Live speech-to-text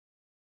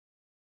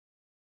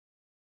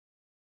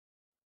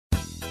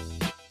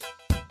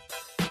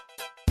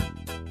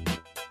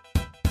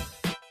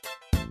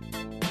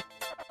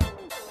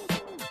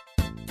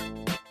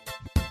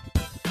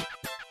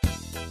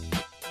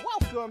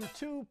Welcome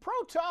to Pro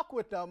Talk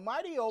with the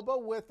Mighty Oba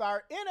with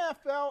our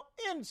NFL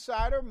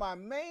insider, my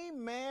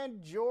main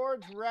man,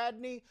 George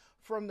Radney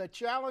from the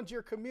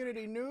Challenger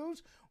Community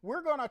News.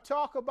 We're going to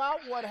talk about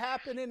what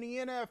happened in the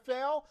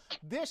NFL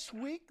this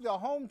week. The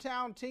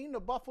hometown team, the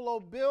Buffalo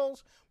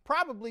Bills,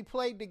 probably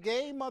played the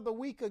game of the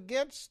week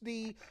against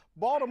the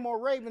Baltimore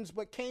Ravens,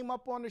 but came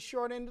up on the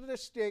short end of the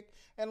stick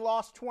and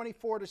lost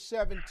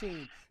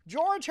 24-17.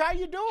 George, how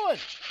you doing?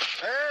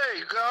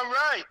 Hey, all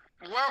right.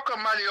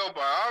 Welcome, Mighty Oba.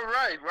 All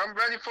right. I'm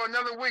ready for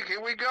another week.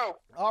 Here we go.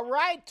 All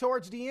right.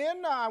 Towards the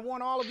end, I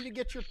want all of you to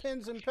get your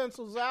pens and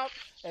pencils out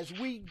as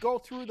we go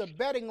through the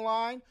betting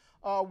line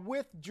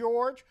with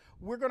George.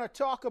 We're going to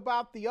talk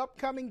about the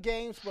upcoming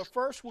games, but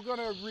first we're going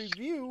to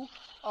review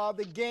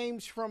the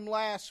games from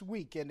last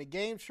week. And the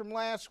games from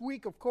last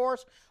week, of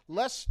course,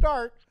 let's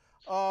start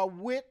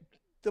with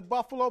the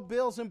Buffalo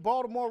Bills and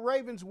Baltimore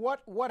Ravens.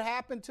 What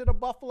happened to the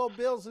Buffalo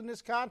Bills in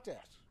this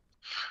contest?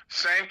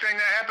 Same thing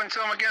that happened to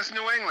them against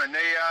New England. They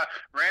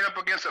ran up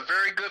against a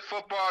very good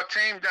football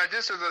team. Now,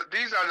 these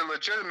are the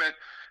legitimate,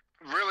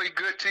 really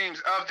good teams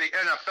of the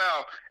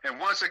NFL. And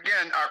once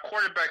again, our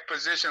quarterback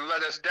position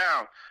let us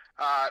down.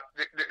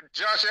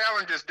 Josh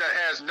Allen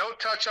has no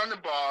touch on the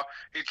ball.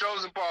 He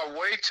throws the ball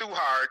way too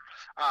hard.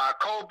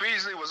 Cole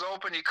Beasley was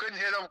open. He couldn't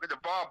hit him.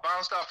 The ball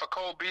bounced off of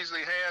Cole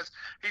Beasley's hands.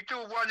 He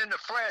threw one in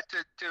the flat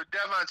to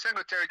Devon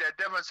Singletary that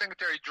Devon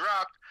Singletary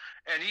dropped,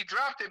 and he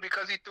dropped it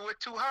because he threw it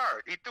too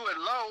hard. He threw it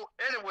low,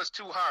 and it was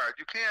too hard.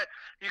 You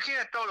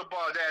can't throw the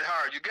ball that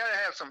hard. You got to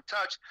have some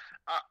touch.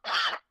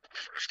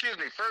 Excuse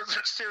me.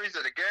 First series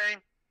of the game,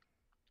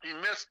 he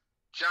missed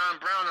John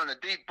Brown on the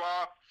deep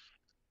ball.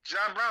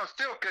 John Brown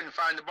still couldn't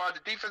find the ball. The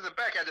defensive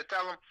back had to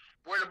tell him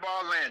where the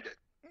ball landed.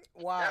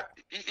 Wow.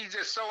 He's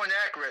just so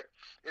inaccurate.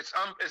 It's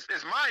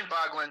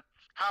mind-boggling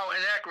how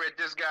inaccurate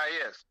this guy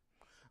is.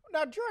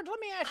 Now, George, let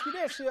me ask you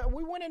this.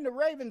 We went in the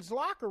Ravens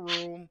locker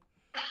room,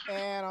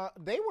 and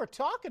they were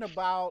talking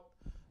about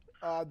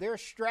their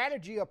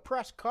strategy of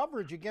press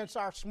coverage against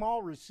our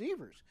small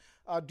receivers.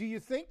 Do you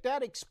think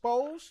that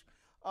exposed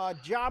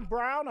John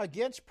Brown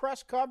against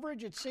press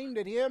coverage? It seemed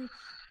that him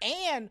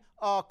and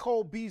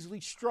Cole Beasley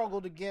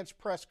struggled against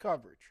press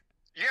coverage.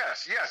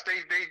 Yes,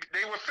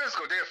 they were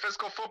physical. They're a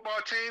physical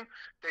football team.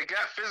 They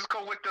got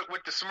physical with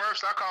the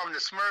Smurfs. I call them the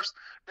Smurfs.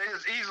 They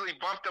just easily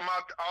bumped them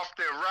off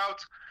their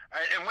routes.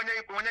 And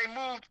when they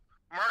moved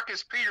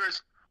Marcus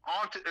Peters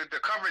onto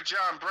the cover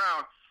John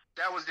Brown,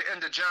 that was the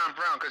end of John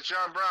Brown, because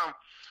John Brown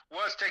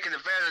was taking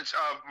advantage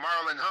of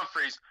Marlon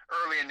Humphreys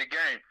early in the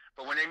game.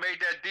 But when they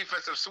made that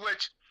defensive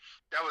switch,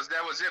 that was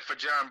it for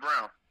John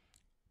Brown.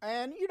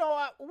 And,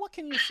 what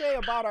can you say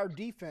about our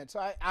defense?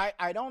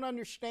 I don't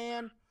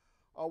understand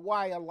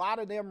why a lot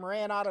of them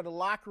ran out of the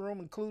locker room,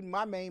 including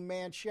my main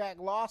man, Shaq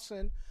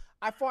Lawson.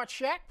 I thought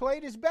Shaq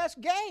played his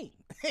best game.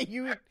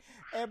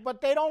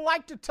 But they don't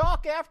like to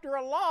talk after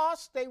a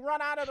loss. They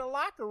run out of the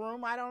locker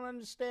room. I don't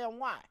understand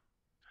why.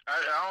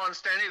 I don't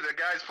understand either. The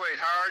guys played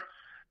hard.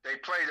 They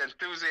played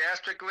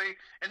enthusiastically,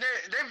 and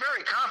they're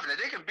very confident.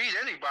 They can beat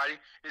anybody.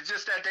 It's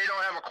just that they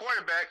don't have a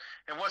quarterback.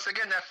 And once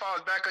again, that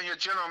falls back on your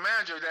general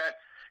manager that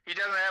he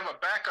doesn't have a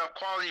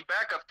quality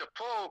backup to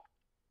pull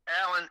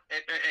Allen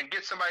and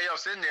get somebody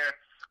else in there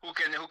who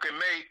can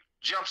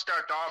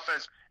jumpstart the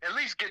offense, at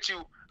least get you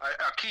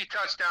a key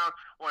touchdown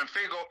or in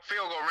field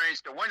goal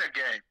range to win a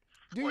game.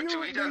 Do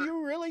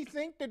you really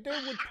think that they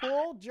would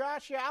pull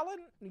Josh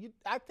Allen?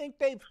 I think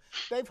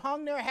they've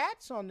hung their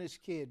hats on this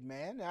kid,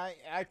 man.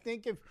 I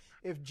think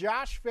if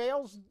Josh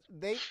fails,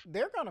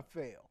 they're gonna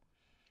fail.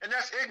 And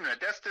that's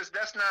ignorant.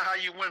 That's not how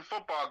you win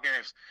football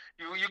games.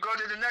 You go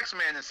to the next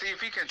man and see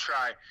if he can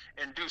try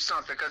and do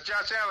something. Because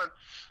Josh Allen,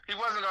 he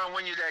wasn't gonna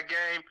win you that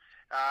game.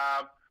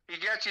 He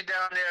got you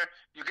down there.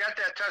 You got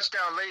that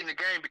touchdown late in the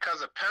game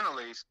because of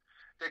penalties.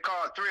 They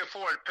called 3 or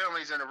 4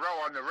 penalties in a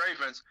row on the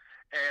Ravens.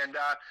 And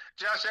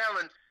Josh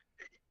Allen,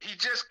 he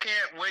just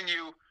can't win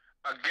you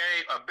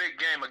a big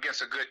game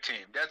against a good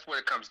team. That's what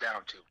it comes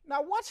down to.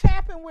 Now, what's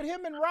happened with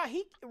him and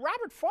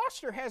Robert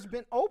Foster has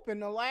been open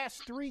the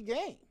last 3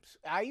 games.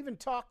 I even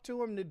talked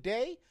to him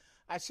today.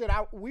 I said,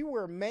 we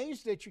were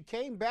amazed that you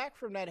came back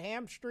from that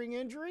hamstring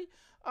injury,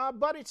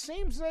 but it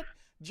seems that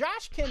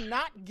Josh can't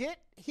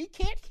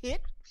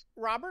hit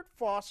Robert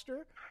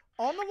Foster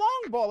on the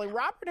long ball, and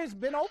Robert has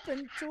been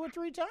open 2 or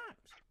 3 times.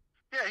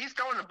 Yeah, he's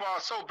throwing the ball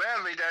so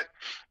badly that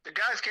the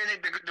guys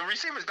the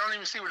receivers don't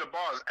even see where the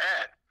ball is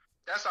at.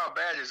 That's how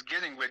bad it's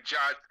getting with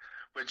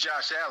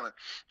Josh Allen.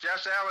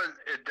 Josh Allen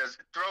just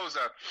throws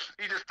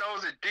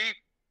it deep,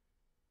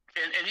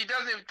 and he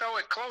doesn't even throw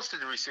it close to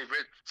the receiver.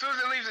 As soon as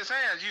it leaves his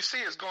hands, you see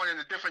it's going in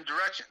a different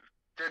direction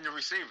than the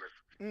receiver.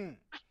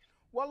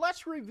 Well,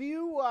 let's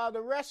review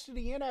the rest of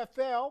the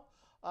NFL.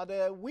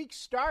 The week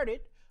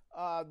started.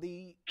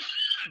 The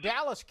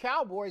Dallas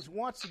Cowboys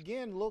once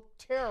again looked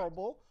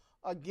terrible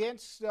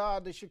against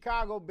the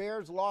Chicago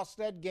Bears, lost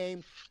that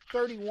game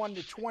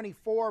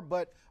 31-24,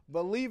 but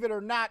believe it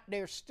or not,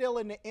 they're still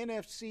in the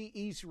NFC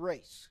East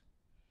race.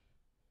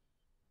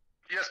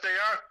 Yes, they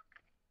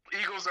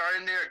are. Eagles are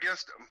in there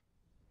against them.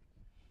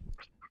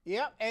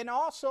 Yeah, and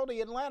also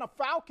the Atlanta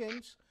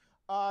Falcons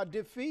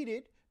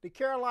defeated the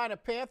Carolina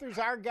Panthers.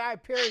 Our guy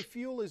Perry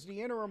Fuel is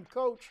the interim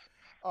coach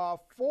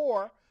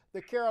for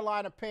the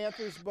Carolina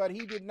Panthers, but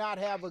he did not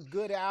have a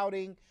good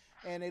outing,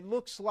 and it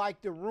looks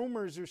like the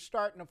rumors are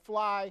starting to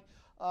fly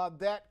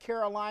that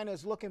Carolina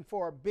is looking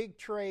for a big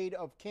trade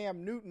of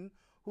Cam Newton,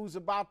 who's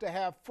about to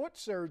have foot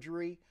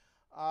surgery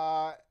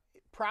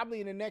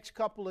probably in the next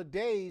couple of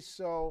days.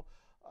 So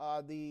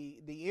the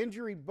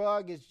injury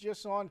bug is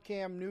just on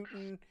Cam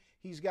Newton.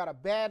 He's got a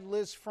bad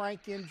Liz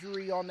Frank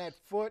injury on that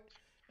foot,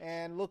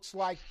 and looks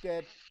like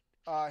that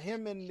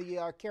him and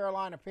the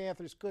Carolina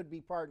Panthers could be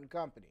parting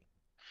company.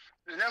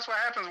 And that's what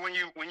happens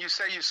when you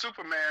say you're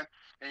Superman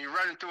and you're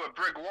running through a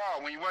brick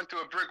wall. When you run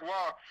through a brick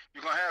wall,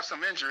 you're going to have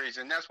some injuries,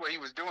 and that's what he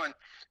was doing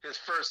his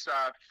first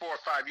 4 or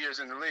 5 years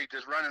in the league,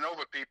 just running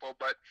over people.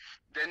 But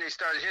then they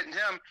started hitting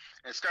him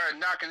and started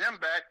knocking him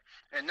back,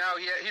 and now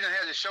he done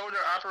had his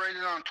shoulder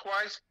operated on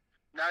twice.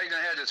 Now he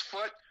done had his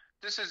foot.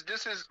 This is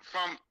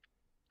from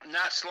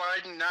not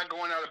sliding, not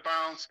going out of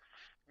bounds,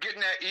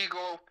 getting that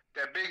ego,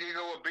 that big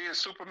ego of being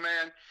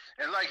Superman.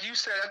 And like you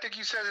said, I think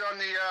you said it on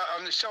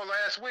the show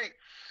last week,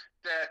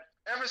 that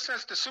ever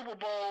since the Super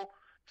Bowl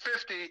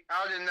 50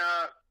 out in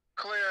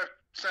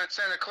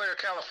Santa Clara,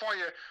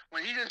 California,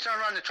 when he didn't turn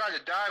around to try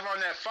to dive on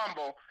that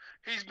fumble,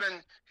 he hasn't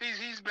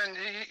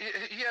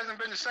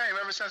been the same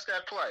ever since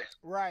that play.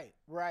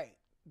 Right.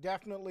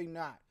 Definitely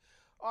not.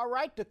 All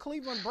right, the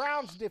Cleveland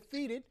Browns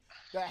defeated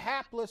the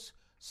hapless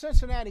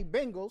Cincinnati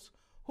Bengals,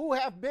 who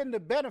have been the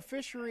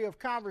beneficiary of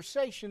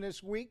conversation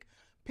this week.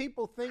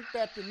 People think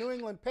that the New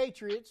England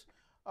Patriots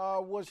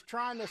was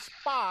trying to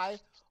spy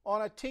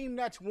on a team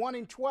that's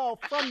 1-12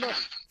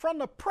 from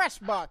the press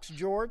box,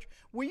 George.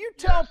 Will you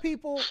tell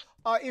people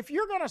if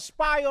you're going to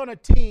spy on a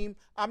team,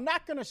 I'm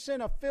not going to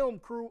send a film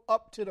crew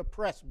up to the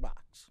press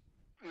box?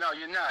 No,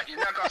 you're not. You're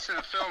not going to send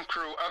a film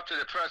crew up to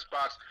the press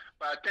box.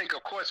 But I think,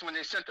 of course, when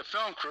they sent the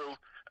film crew,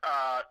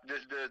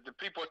 the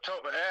people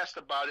asked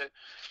about it.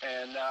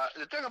 And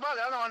the thing about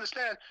it, I don't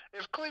understand.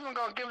 If Cleveland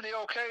going to give the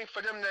okay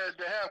for them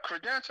to have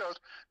credentials,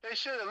 they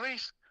should at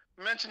least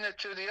mention it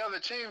to the other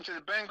team, to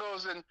the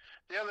Bengals and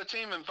the other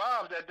team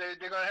involved, that they're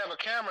going to have a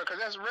camera, because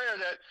that's rare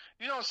that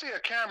you don't see a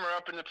camera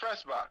up in the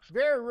press box.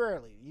 Very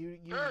rarely.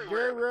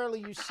 Very rarely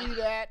you see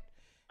that.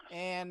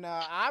 And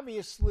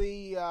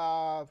obviously,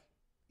 I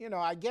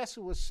guess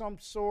it was some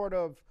sort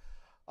of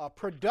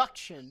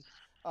production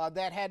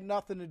that had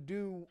nothing to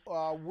do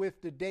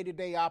with the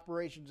day-to-day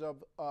operations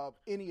of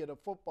any of the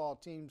football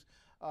teams,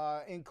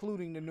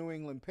 including the New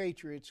England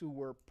Patriots, who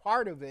were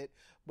part of it,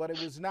 but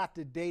it was not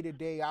the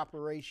day-to-day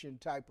operation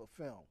type of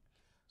film.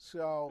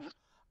 So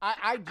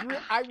I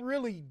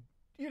really,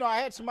 I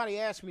had somebody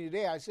ask me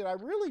today, I said, I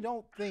really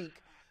don't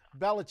think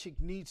Belichick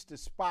needs to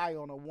spy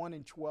on a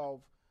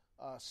 1-12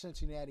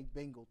 Cincinnati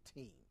Bengal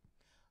team.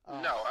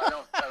 No, I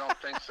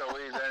don't think so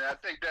either. And I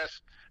think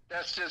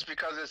that's just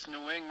because it's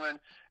New England,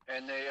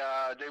 and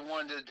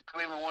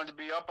Cleveland wanted to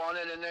be up on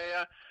it,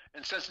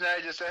 and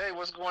Cincinnati just said, hey,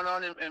 what's going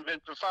on, and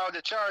filed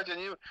the charge.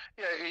 And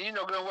you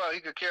know good well he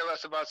could care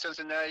less about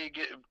Cincinnati.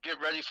 Get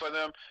ready for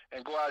them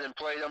and go out and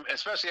play them,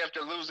 especially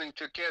after losing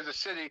to Kansas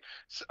City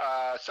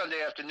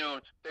Sunday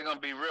afternoon. They're going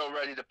to be real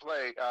ready to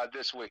play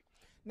this week.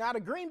 Now,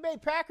 the Green Bay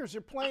Packers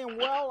are playing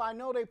well. I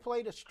know they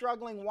played a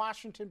struggling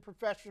Washington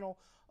professional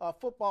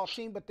football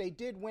team, but they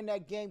did win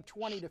that game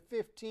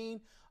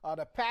 20-15.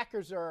 The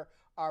Packers are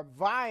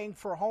vying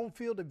for home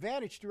field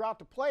advantage throughout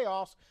the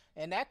playoffs,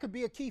 and that could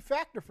be a key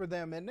factor for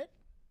them, isn't it?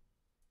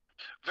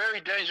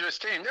 Very dangerous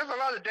team. There's a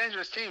lot of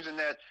dangerous teams in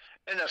that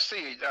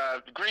NFC.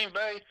 Green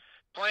Bay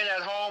playing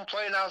at home,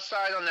 playing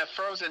outside on that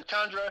frozen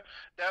tundra.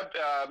 That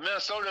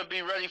Minnesota will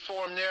be ready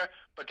for them there.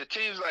 But the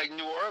teams like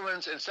New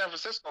Orleans and San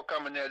Francisco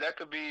coming there, that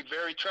could be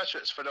very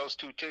treacherous for those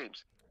two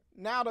teams.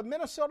 Now, the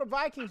Minnesota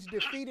Vikings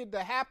defeated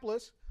the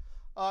hapless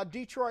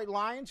Detroit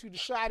Lions, who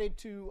decided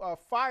to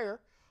fire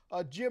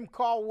Jim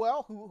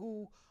Caldwell,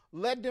 who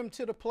led them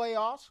to the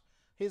playoffs.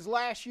 His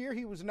last year,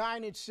 he was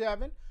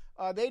 9-7.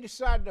 They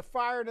decided to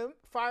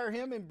fire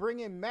him and bring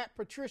in Matt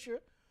Patricia,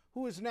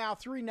 who is now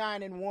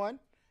 3-9-1.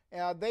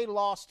 They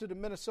lost to the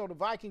Minnesota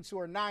Vikings, who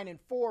are 9-4,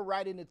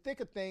 right in the thick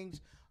of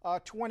things,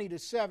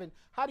 20-7.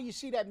 How do you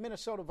see that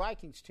Minnesota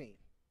Vikings team?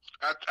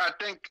 I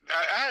think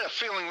I had a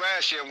feeling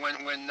last year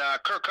when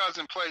Kirk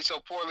Cousins played so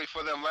poorly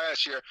for them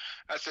last year.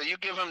 I said, you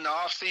give him the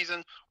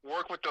offseason,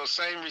 work with those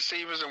same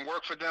receivers and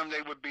work for them,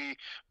 they would be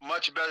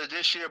much better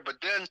this year. But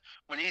then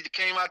when he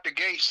came out the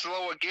gate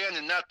slow again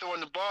and not throwing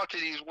the ball to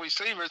these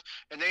receivers,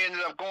 and they ended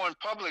up going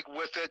public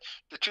with it,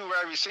 the two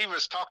wide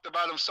receivers talked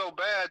about him so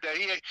bad that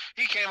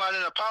he came out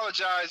and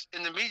apologized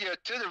in the media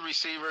to the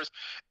receivers.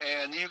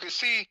 And you can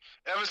see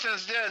ever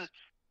since then,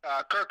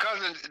 Kirk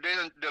Cousins,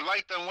 the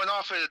light then went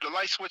off. The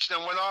light switch then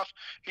went off.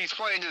 He's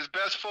playing his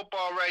best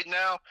football right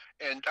now.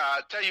 And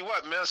tell you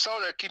what,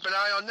 Minnesota, keep an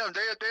eye on them.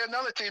 They're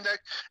another team that,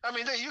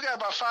 you got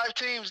about 5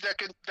 teams that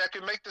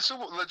can make the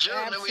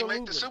legitimately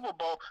make the Super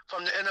Bowl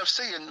from the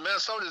NFC, and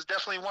Minnesota is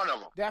definitely one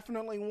of them.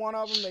 Definitely one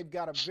of them. They've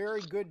got a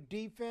very good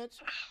defense,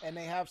 and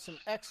they have some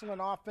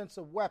excellent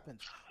offensive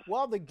weapons.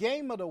 Well, the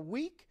game of the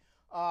week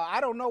I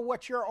don't know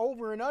what your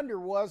over and under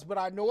was, but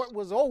I know it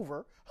was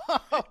over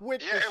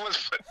with it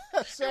was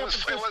San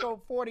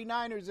Francisco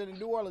 49ers and the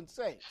New Orleans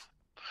Saints.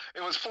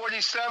 It was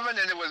 47,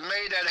 and it was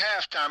made at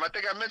halftime. I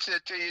think I mentioned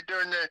it to you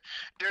during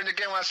the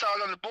game when I saw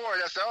it on the board.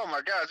 I said, "Oh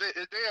my God,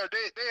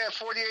 they had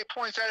 48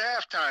 points at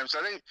halftime,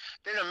 so they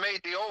done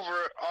made the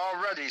over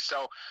already."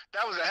 So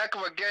that was a heck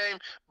of a game.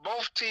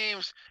 Both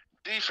teams.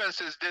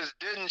 Defenses just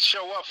didn't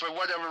show up for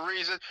whatever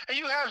reason. And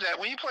you have that.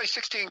 When you play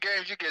 16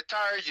 games, you get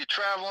tired, you're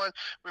traveling.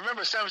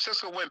 Remember, San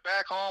Francisco went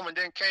back home and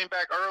then came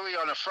back early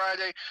on a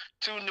Friday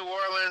to New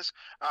Orleans.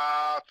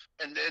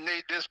 And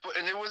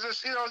it was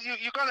just,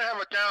 you're going to have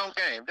a down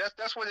game.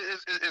 That's what it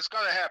is. It's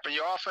going to happen.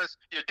 Your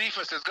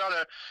defense is going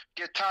to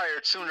get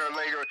tired sooner or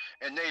later,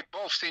 and they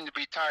both seem to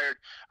be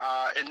tired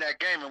in that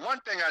game. And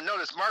one thing I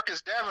noticed,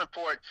 Marcus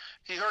Davenport,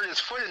 he hurt his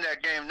foot in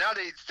that game. Now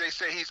they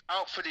say he's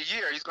out for the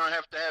year. He's going to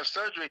have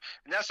surgery.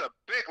 And that's a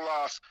big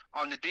loss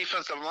on the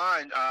defensive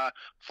line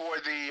for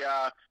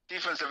the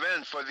defensive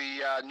end for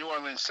the New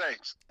Orleans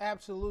Saints.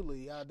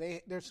 Absolutely.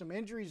 There's some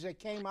injuries that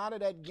came out of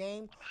that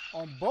game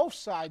on both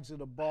sides of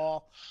the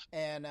ball,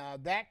 and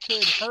that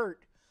could hurt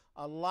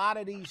a lot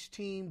of these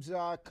teams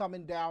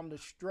coming down the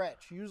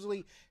stretch.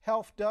 Usually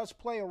health does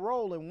play a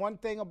role, and one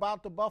thing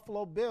about the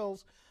Buffalo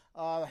Bills,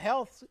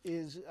 health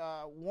is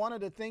one of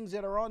the things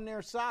that are on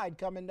their side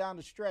coming down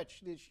the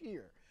stretch this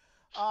year.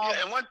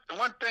 And one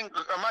thing,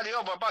 Mighty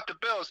Oba, about the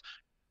Bills,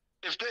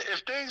 if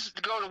things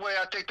go the way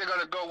I think they're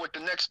going to go with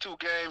the next two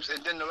games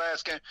and then the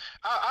last game,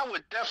 I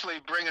would definitely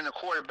bring in a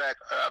quarterback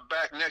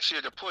back next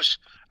year to push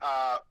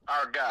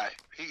our guy.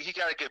 He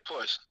got to get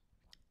pushed.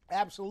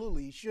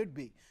 Absolutely, he should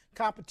be.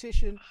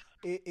 Competition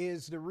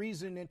is the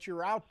reason that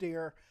you're out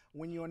there.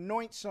 When you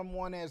anoint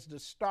someone as the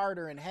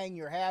starter and hang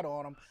your hat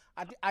on them,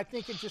 I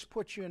think it just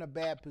puts you in a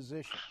bad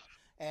position.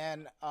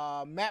 And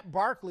Matt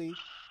Barkley,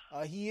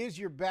 he is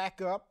your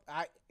backup.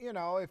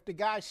 If the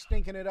guy's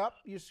stinking it up,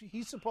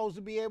 he's supposed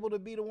to be able to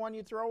be the one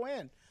you throw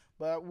in.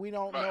 But we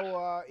don't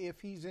know if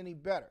he's any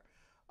better.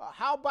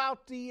 How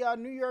about the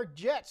New York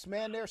Jets,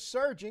 man? They're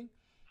surging.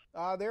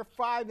 They're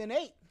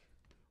 5-8.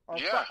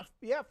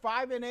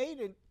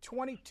 5-8 and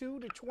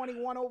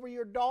 22-21 over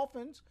your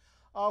Dolphins,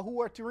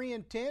 who are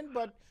 3-10.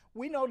 But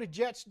we know the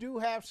Jets do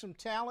have some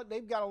talent.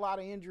 They've got a lot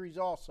of injuries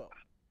also.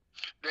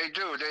 They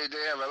do. They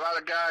have a lot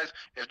of guys.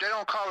 If they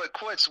don't call it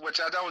quits,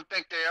 which I don't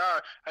think they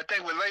are, I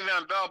think with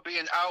Le'Veon Bell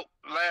being out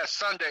last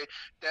Sunday,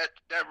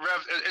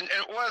 and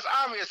it was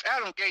obvious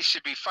Adam Gase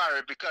should be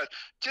fired because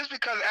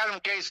Adam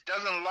Gase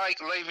doesn't like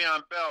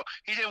Le'Veon Bell,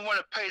 he didn't want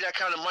to pay that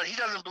kind of money. He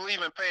doesn't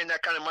believe in paying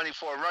that kind of money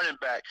for a running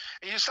back.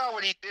 And you saw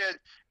what he did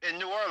in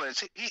New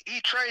Orleans.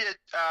 He traded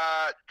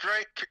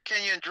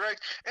Kenyon Drake,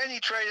 and he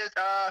traded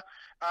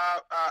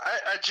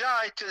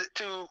Ajayi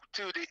to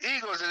the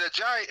Eagles, and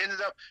Ajayi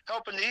ended up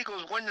helping the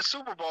Eagles win the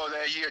Super Bowl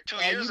that year, 2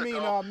 years ago.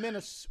 You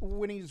mean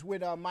when he's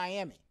with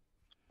Miami?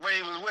 When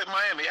he was with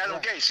Miami,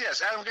 Adam Gase,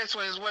 yes. Adam Gase,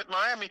 when he was with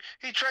Miami,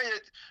 he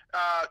traded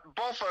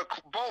both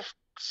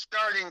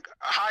starting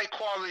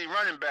high-quality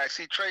running backs.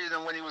 He traded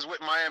them when he was with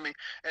Miami,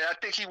 and I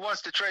think he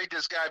wants to trade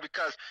this guy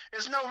because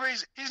there's no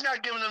reason. He's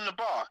not giving them the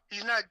ball.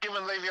 He's not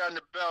giving Le'Veon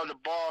Bell the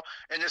ball,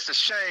 and it's a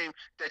shame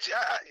that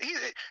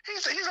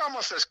he's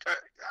almost as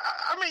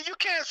you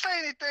can't say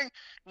anything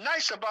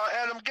nice about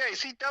Adam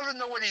Gase. He doesn't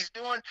know what he's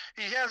doing.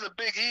 He has a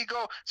big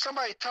ego.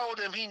 Somebody told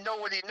him he know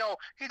what he know.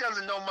 He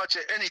doesn't know much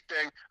of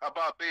anything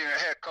about being a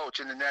head coach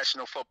in the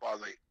National Football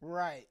League.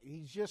 Right.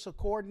 He's just a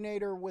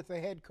coordinator with a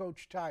head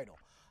coach title.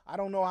 I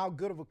don't know how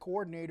good of a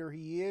coordinator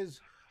he is.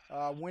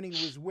 When he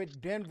was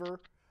with Denver,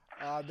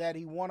 that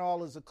he won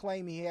all his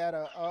acclaim. He had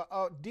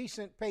a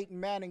decent Peyton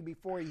Manning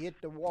before he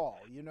hit the wall,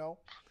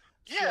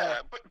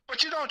 Yeah,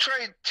 but you don't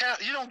trade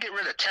talent. You don't get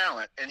rid of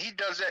talent, and he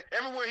does that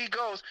everywhere he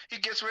goes. He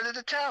gets rid of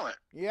the talent.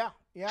 Yeah.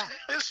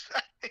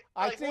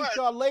 I think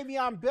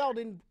Le'Veon Bell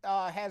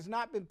has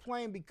not been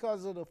playing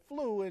because of the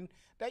flu, and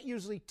that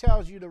usually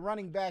tells you the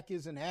running back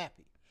isn't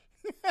happy.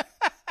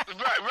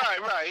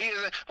 Right. He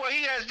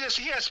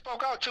has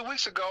spoke out 2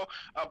 weeks ago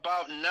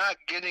about not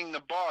getting the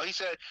ball. He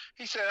said,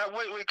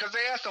 wait, because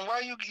they asked him, why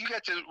you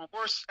got the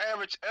worst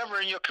average ever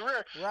in your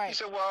career? Right. He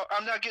said, well,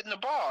 I'm not getting the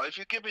ball. If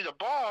you give me the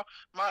ball,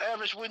 my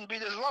average wouldn't be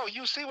this low.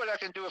 You see what I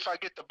can do if I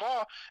get the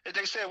ball. And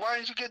they said, why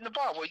aren't you getting the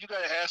ball? Well, you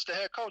got to ask the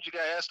head coach. You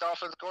got to ask the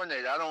offensive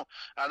coordinator. I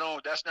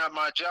don't. That's not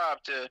my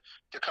job to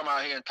come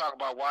out here and talk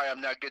about why I'm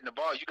not getting the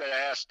ball. You got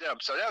to ask them.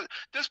 So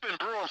this been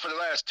brewing for the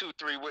last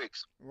 2-3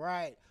 weeks.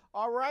 Right.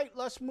 All right,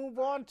 let's move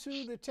on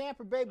to the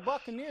Tampa Bay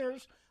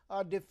Buccaneers.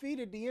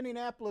 Defeated the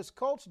Indianapolis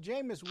Colts.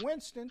 Jameis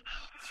Winston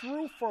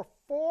threw for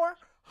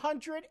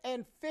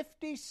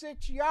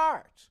 456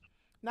 yards.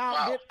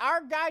 Now, Did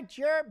our guy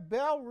Jarrett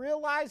Bell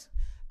realize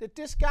that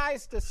this guy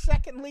is the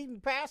second leading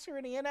passer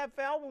in the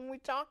NFL when we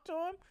talked to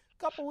him a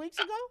couple weeks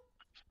ago?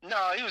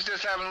 No, he was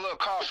just having a little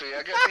coffee.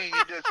 I guess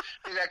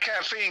that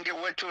caffeine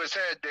went to his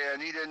head there,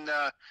 and he didn't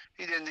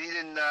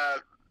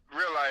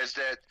realize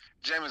that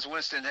Jameis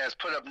Winston has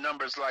put up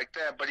numbers like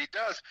that, but he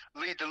does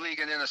lead the league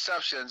in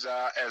interceptions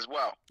as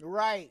well.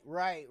 Right.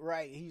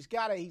 He's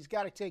got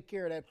to take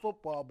care of that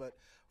football, but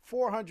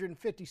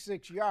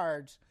 456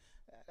 yards.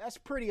 That's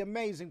pretty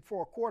amazing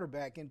for a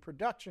quarterback in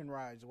production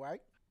rise,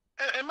 right?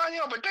 And Mighty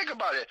Oba, but think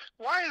about it.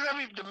 Why is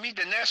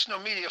the national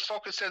media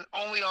focusing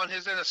only on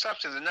his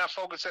interceptions and not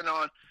focusing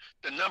on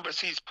the numbers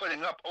he's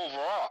putting up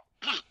overall?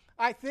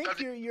 I think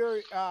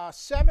you're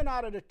 7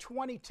 out of the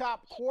 20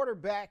 top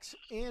quarterbacks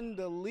in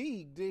the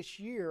league this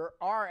year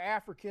are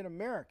African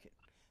American.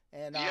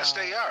 And yes,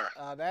 they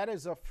are. That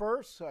is a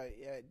first.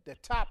 The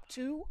top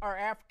 2 are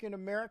African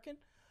American.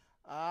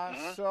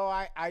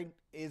 So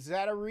is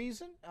that a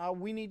reason?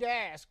 We need to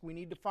ask. We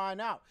need to find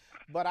out.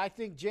 But I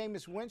think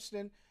Jameis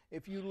Winston,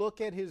 if you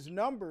look at his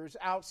numbers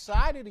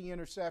outside of the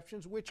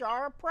interceptions, which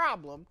are a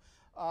problem,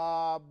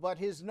 but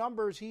his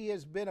numbers, he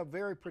has been a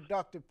very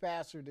productive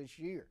passer this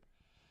year.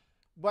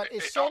 But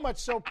it's so much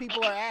so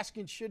people are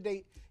asking, should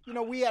they,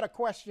 we had a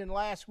question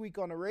last week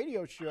on the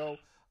radio show,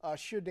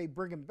 should they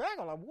bring him back?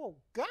 I'm like, whoa,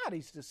 God,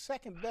 he's the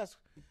second best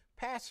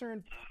passer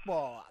in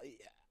football.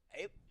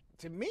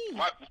 To me.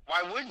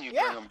 Why wouldn't you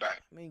bring him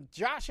back? I mean,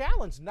 Josh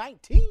Allen's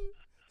 19.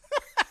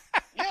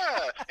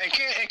 Yeah, and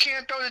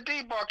can't throw the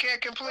deep ball,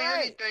 can't complete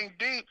anything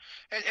deep.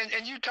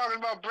 And you talking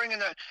about bringing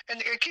that.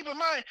 And keep in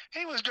mind,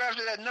 he was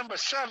drafted at number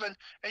 7,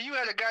 and you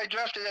had a guy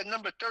drafted at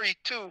number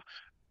 32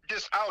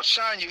 just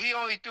outshine you. He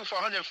only threw for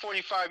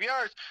 145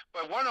 yards,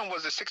 but one of them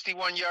was a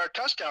 61-yard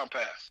touchdown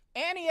pass.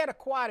 And he had a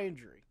quad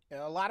injury.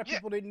 A lot of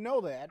people didn't know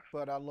that,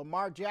 but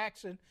Lamar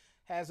Jackson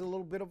has a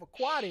little bit of a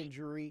quad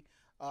injury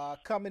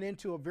coming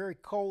into a very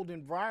cold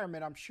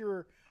environment. I'm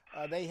sure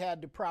they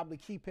had to probably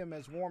keep him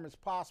as warm as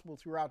possible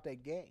throughout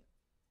that game.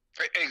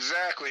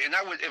 Exactly, and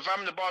I would, if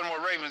I'm the Baltimore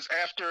Ravens,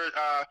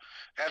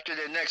 after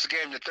their next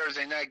game, the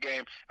Thursday night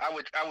game, I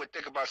would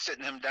think about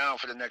sitting him down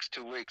for the next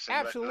 2 weeks.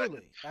 And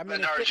absolutely,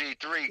 let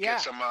RG3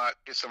 get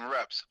some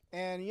reps.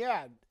 And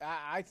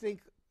I think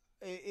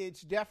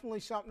it's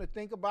definitely something to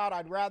think about.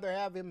 I'd rather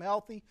have him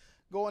healthy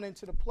going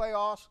into the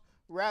playoffs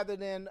rather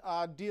than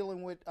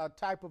dealing with a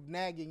type of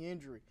nagging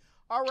injury.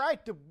 All right,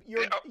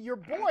 your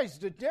boys,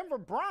 the Denver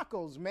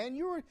Broncos, man.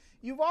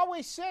 You've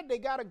always said they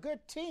got a good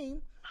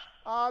team.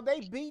 They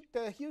beat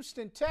the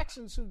Houston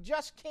Texans, who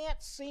just can't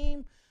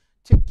seem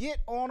to get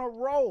on a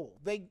roll.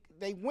 They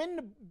win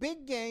the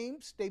big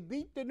games. They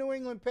beat the New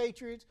England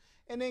Patriots,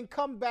 and then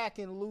come back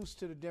and lose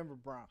to the Denver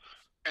Broncos.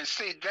 And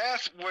see,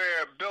 that's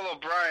where Bill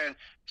O'Brien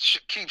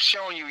keeps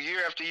showing you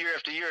year after year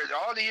after year.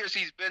 All the years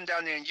he's been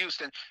down there in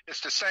Houston,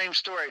 it's the same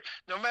story.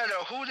 No matter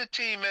who the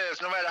team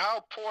is, no matter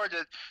how poor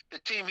the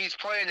team he's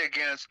playing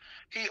against,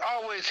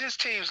 his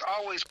teams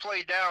always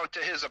play down to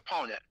his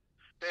opponent.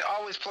 They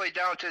always play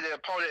down to the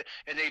opponent,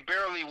 and they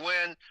barely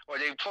win, or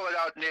they pull it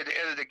out near the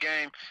end of the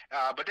game.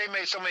 But they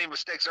made so many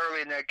mistakes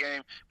early in that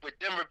game, with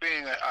Denver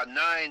being a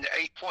 9 to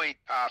 8 point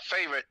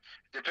favorite,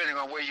 depending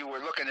on where you were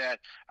looking at.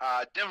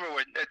 Denver,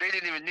 they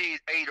didn't even need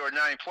 8 or 9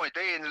 points.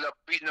 They ended up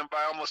beating them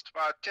by almost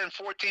 10,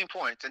 14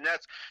 points, and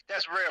that's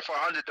rare for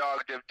an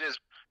underdog to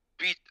just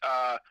beat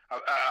a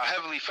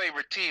heavily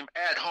favored team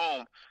at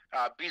home,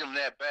 beat them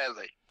that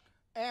badly.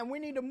 And we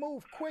need to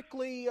move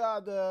quickly.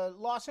 The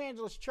Los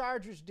Angeles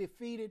Chargers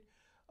defeated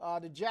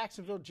the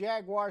Jacksonville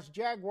Jaguars.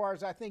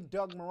 Jaguars, I think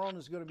Doug Marrone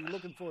is going to be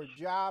looking for a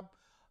job.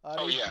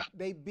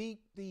 They beat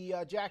the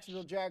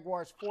Jacksonville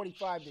Jaguars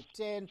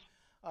 45-10.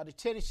 The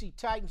Tennessee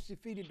Titans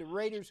defeated the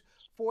Raiders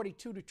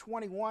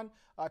 42-21.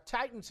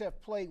 Titans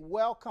have played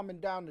well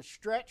coming down the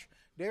stretch.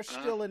 They're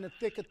still in the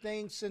thick of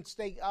things since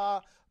they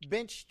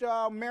benched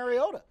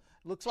Mariota.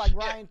 Looks like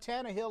Ryan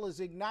Tannehill has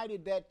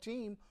ignited that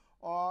team.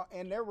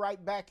 And they're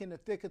right back in the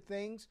thick of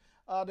things.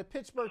 The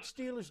Pittsburgh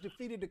Steelers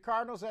defeated the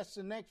Cardinals. That's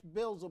the next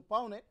Bills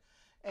opponent.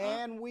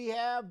 And we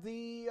have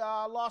the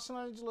Los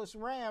Angeles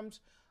Rams.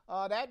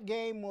 That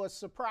game was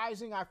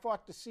surprising. I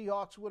thought the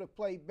Seahawks would have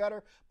played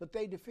better, but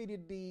they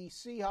defeated the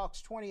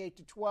Seahawks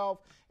 28-12.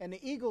 And the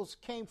Eagles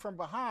came from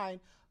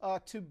behind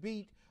to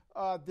beat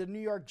the New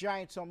York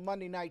Giants on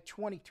Monday night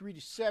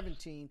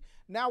 23-17.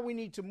 Now we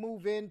need to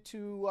move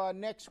into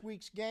next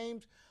week's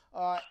games.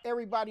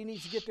 Everybody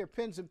needs to get their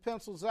pens and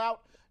pencils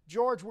out.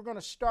 George, we're going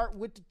to start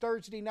with the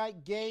Thursday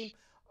night game.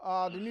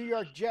 The New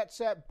York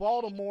Jets at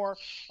Baltimore.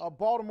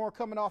 Baltimore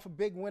coming off a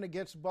big win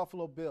against the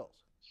Buffalo Bills.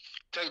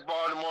 Take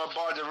Baltimore.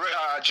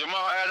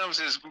 Jamal Adams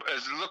is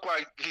look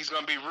like he's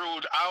going to be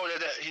ruled out of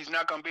that. He's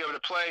not going to be able to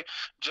play.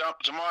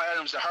 Jamal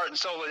Adams, the heart and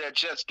soul of that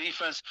Jets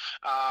defense.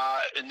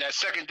 In that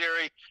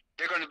secondary,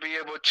 they're going to be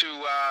able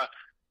to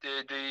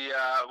the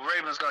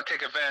Ravens going to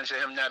take advantage of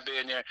him not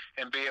being there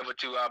and be able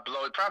to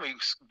probably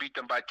beat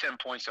them by 10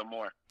 points or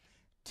more.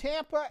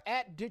 Tampa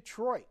at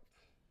Detroit.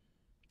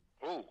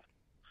 Ooh.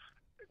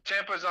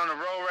 Tampa's on the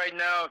roll right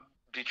now.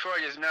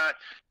 Detroit is not.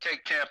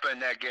 Take Tampa in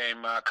that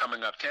game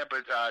coming up.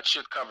 Tampa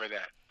should cover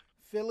that.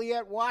 Philly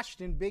at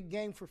Washington. Big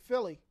game for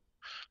Philly.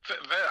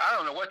 I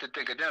don't know what to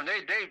think of them.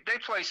 They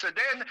play so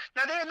they're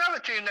another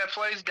team that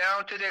plays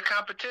down to their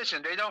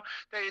competition. They don't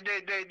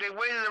they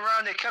waited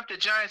around. They kept the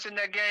Giants in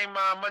that game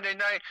Monday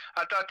night.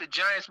 I thought the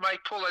Giants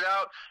might pull it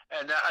out,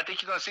 and I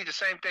think you're going to see the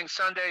same thing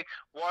Sunday.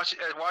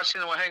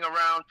 Washington will hang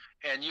around,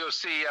 and you'll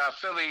see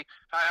Philly.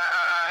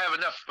 I have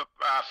enough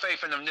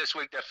faith in them this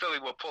week that Philly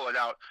will pull it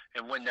out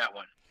and win that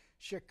one.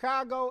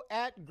 Chicago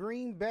at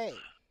Green Bay.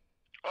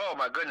 Oh,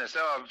 my goodness.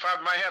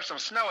 Probably might have some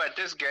snow at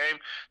this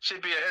game.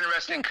 Should be an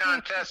interesting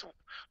contest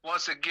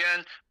once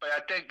again. But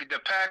I think the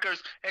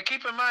Packers, and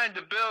keep in mind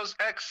the Bills'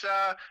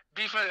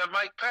 ex-defense,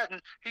 Mike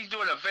Patton, he's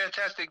doing a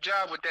fantastic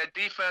job with that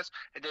defense.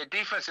 And their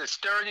defense is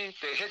sturdy.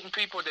 They're hitting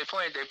people. They're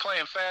playing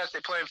fast.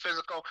 They're playing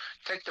physical.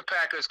 Take the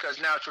Packers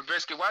because now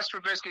Trubisky, watch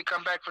Trubisky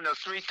come back from those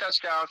 3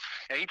 touchdowns,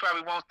 and he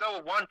probably won't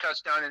throw 1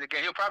 touchdown in the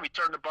game. He'll probably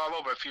turn the ball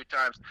over a few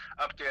times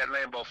up there at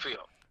Lambeau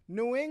Field.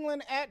 New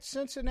England at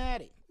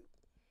Cincinnati.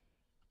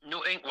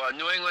 New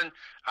England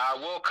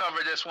will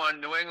cover this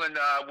one. New England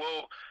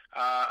will,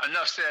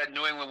 enough said,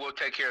 New England will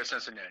take care of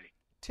Cincinnati.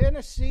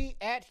 Tennessee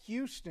at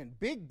Houston.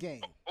 Big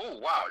game. Oh,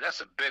 wow,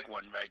 that's a big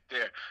one right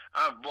there.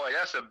 Boy,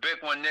 that's a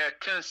big one there.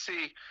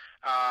 Tennessee,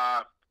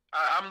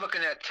 I'm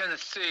looking at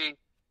Tennessee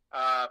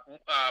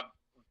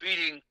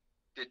beating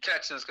the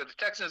Texans because the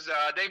Texans,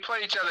 they play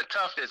each other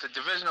tough. It's a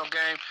divisional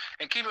game.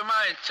 And keep in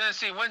mind,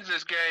 Tennessee wins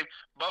this game.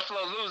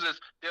 Buffalo loses.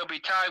 They'll be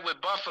tied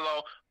with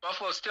Buffalo.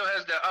 Buffalo still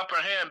has the upper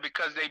hand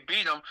because they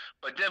beat them.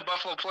 But then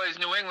Buffalo plays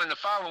New England the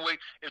following week.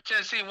 If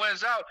Tennessee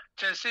wins out,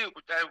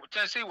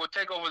 Tennessee will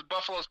take over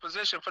Buffalo's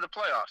position for the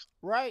playoffs.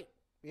 Right.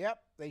 Yep,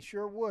 they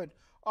sure would.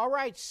 All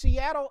right,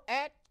 Seattle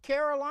at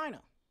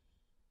Carolina.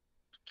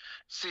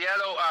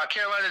 Seattle,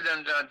 Carolina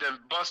done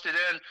busted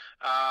in.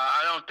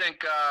 I don't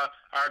think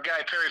our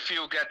guy Perry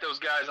Few got those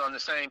guys on the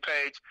same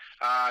page.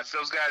 So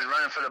those guys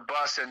running for the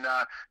bus, and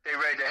they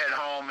ready to head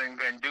home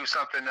and do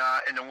something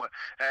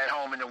at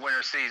home in the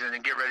winter season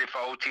and get ready for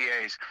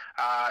OTAs.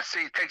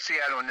 Take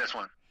Seattle in this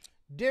one.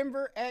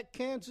 Denver at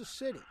Kansas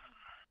City.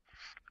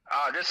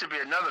 This should be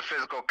another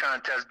physical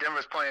contest.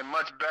 Denver's playing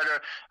much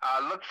better.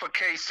 Look for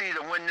KC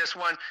to win this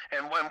one.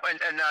 And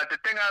the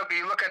thing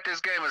you look at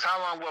this game is how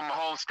long will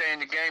Mahomes stay in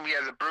the game? He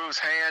has a bruised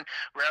hand.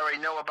 We already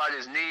know about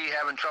his knee,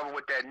 having trouble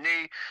with that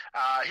knee.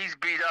 He's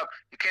beat up.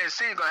 Kansas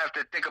City's going to have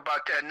to think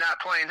about that, not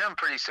playing him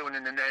pretty soon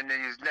in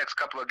these next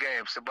couple of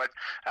games. But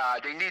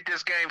they need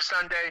this game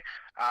Sunday.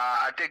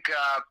 I think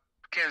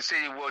Kansas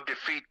City will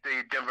defeat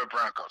the Denver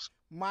Broncos.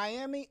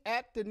 Miami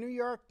at the New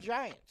York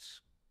Giants.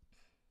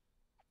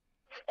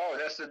 Oh,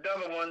 that's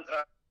another one.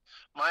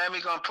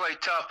 Miami going to play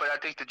tough, but I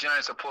think the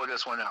Giants will pull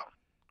this one out.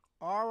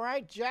 All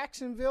right,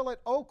 Jacksonville at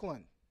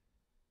Oakland.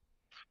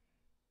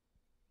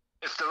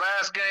 It's the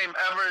last game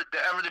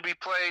ever to be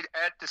played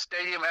at the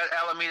stadium at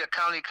Alameda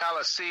County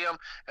Coliseum.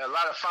 And a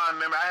lot of fond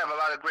memories. I have a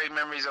lot of great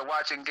memories of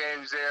watching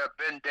games there.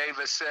 Ben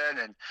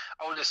Davison and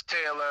Otis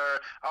Taylor,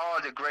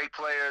 all the great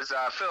players.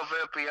 Phil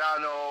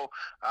Villapiano,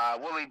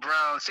 Willie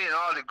Brown, seeing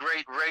all the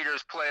great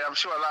Raiders play. I'm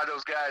sure a lot of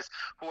those guys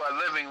who are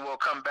living will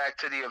come back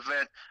to the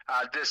event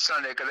this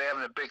Sunday because they're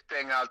having a big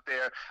thing out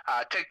there.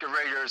 Take the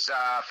Raiders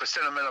for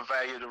sentimental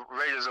value. The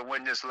Raiders will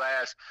win this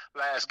last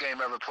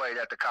game ever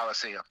played at the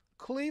Coliseum.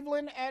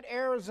 Cleveland at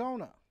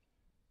Arizona.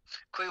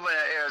 Cleveland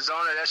at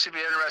Arizona. That should be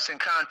an interesting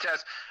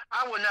contest.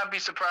 I would not be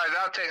surprised.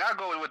 I'll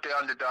go with the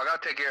underdog. I'll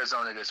take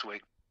Arizona this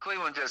week.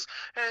 Cleveland it's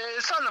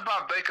something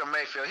about Baker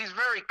Mayfield. He's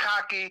very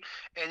cocky,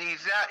 and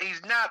he's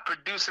not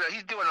producing.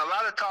 He's doing a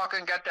lot of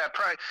talking, got that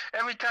pride.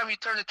 Every time you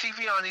turn the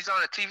TV on, he's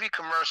on a TV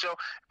commercial,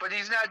 but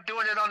he's not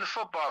doing it on the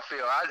football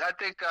field. I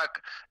think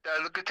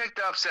take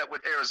the upset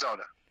with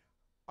Arizona.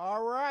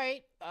 All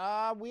right.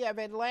 We have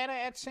Atlanta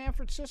at San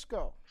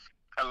Francisco.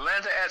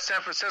 Atlanta at San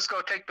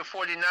Francisco, take the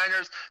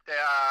 49ers.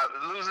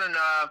 They're losing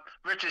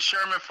Richard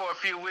Sherman for a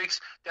few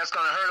weeks. That's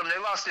going to hurt them.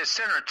 They lost their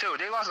center, too.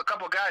 They lost a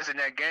couple guys in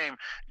that game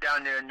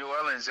down there in New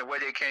Orleans, the way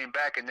they came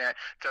back in that.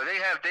 So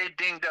they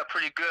dinged up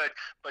pretty good,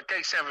 but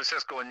take San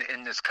Francisco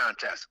in this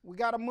contest. We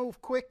got to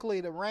move quickly.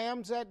 The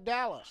Rams at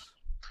Dallas.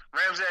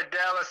 Rams at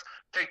Dallas,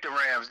 take the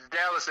Rams.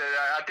 Dallas,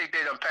 I think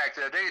they done packed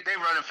it. They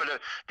running for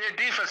their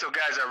defensive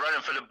guys are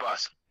running for the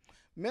bus.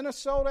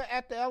 Minnesota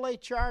at the L.A.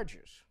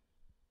 Chargers.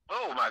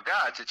 Oh, my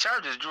God. The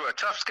Chargers drew a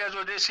tough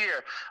schedule this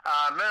year.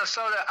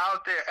 Minnesota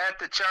out there at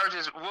the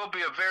Chargers will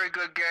be a very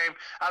good game.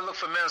 I look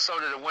for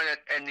Minnesota to win it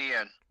in the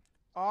end.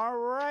 All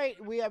right.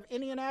 We have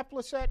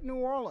Indianapolis at New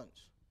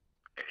Orleans.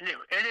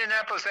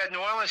 Indianapolis at New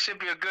Orleans should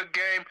be a good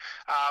game,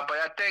 but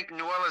I think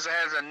New Orleans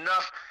has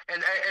enough.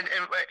 And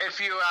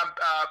if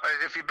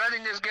you're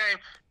betting this game,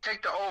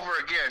 take the over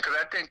again because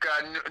I think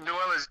New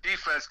Orleans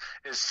defense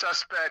is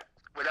suspect.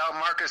 Without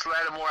Marcus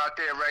Lattimore out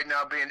there right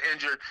now being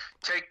injured,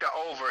 take the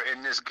over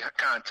in this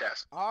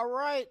contest. All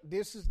right.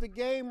 This is the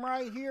game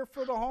right here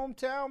for the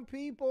hometown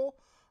people.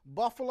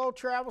 Buffalo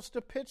travels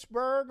to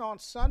Pittsburgh on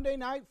Sunday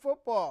Night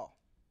Football.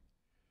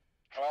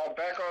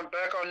 Back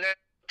on that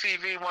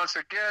TV once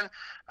again.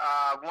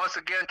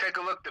 Take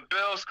a look. The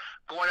Bills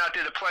going out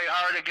there to play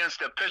hard against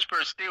the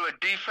Pittsburgh Steelers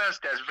defense.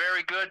 That's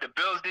very good. The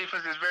Bills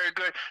defense is very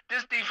good.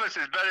 This defense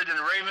is better than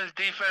the Ravens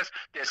defense.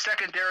 Their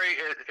secondary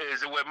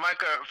is with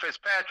Micah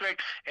Fitzpatrick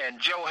and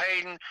Joe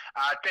Hayden.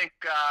 I think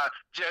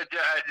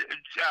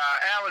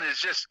Allen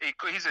is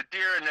he's a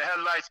deer in the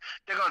headlights.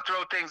 They're going to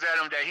throw things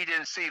at him that he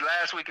didn't see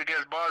last week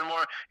against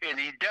Baltimore, and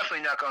he's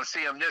definitely not going to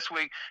see him this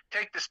week.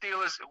 Take the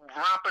Steelers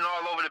romping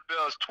all over the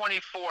Bills,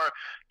 24-10.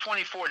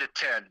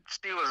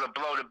 Steelers will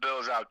blow the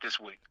Bills out this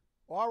week.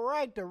 All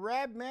right, the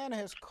Rad Man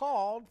has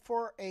called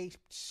for a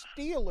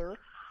Steeler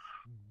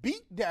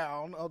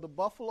beatdown of the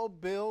Buffalo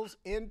Bills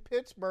in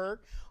Pittsburgh.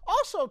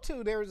 Also,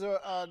 too, there's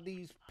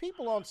these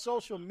people on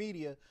social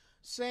media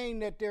saying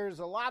that there's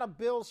a lot of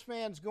Bills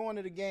fans going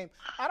to the game.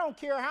 I don't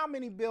care how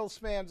many Bills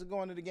fans are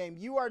going to the game.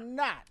 You are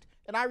not,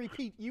 and I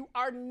repeat, you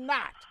are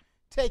not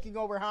taking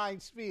over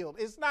Heinz Field.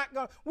 It's not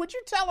going to. Would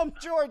you tell them,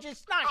 George,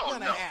 it's not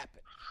going to happen?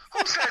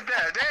 Who said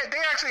that?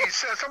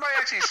 Somebody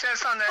actually said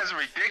something as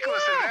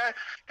ridiculous as that.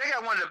 They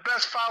got one of the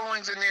best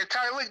followings in the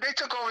entire league. They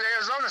took over the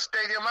Arizona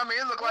Stadium. I mean,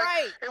 it looked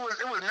like it was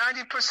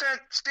 90%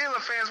 Steeler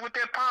fans with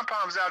their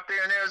pom-poms out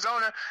there in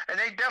Arizona, and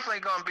they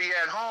definitely going to be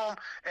at home.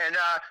 And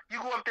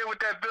you go up there with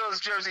that Bills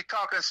jersey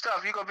talking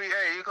stuff, you're going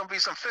to be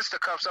some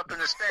fisticuffs up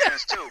in the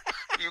stands, too.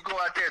 You go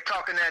out there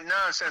talking that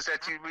nonsense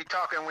that you be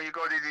talking when you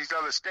go to these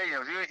other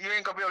stadiums. You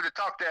ain't going to be able to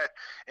talk that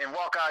and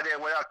walk out there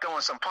without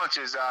throwing some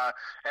punches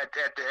at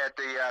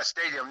the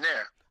stadium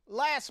there.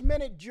 Last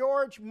minute,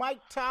 George,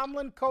 Mike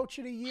Tomlin, Coach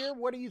of the Year.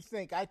 What do you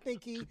think? I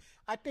think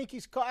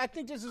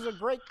this is a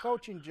great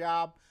coaching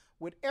job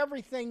with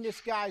everything this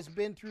guy's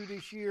been through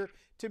this year.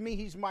 To me,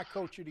 he's my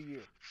Coach of the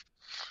Year.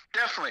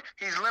 Definitely.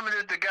 He's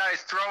limited the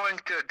guys throwing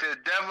to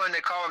Devlin.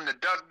 They call him the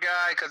duck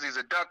guy because he's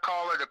a duck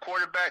caller, the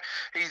quarterback.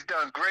 He's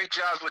done great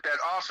jobs with that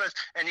offense,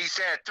 and he's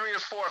had 3 or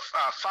 4,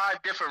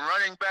 5 different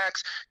running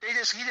backs. He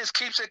just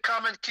keeps it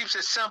coming, keeps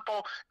it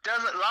simple,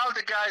 doesn't allow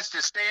the guys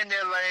to stay in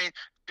their lane,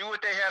 do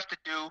what they have to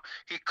do.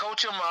 He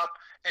coach them up,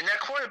 and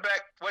that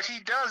quarterback, what he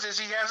does is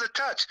he has a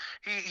touch.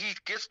 He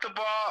gets the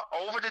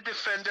ball over the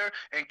defender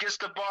and gets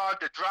the ball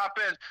to drop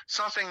in,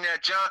 something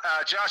that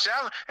Josh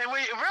Allen,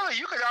 and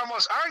you could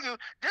almost argue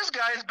this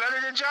guy is better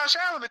than Josh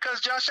Allen because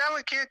Josh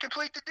Allen can't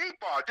complete the deep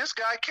ball. This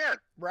guy can.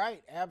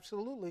 Right,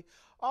 absolutely.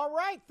 All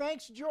right,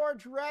 thanks,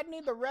 George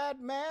Radney, the Rad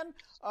Man.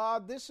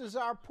 This is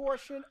our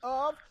portion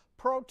of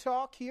Pro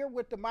Talk here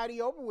with the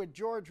Mighty Oba with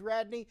George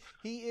Radney.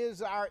 He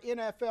is our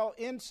NFL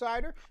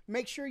insider.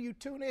 Make sure you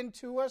tune in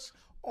to us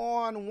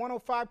on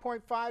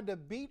 105.5 The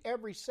Beat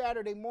every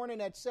Saturday morning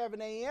at 7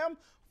 a.m.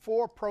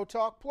 for Pro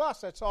Talk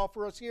Plus. That's all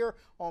for us here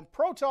on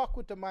Pro Talk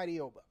with the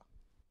Mighty Oba.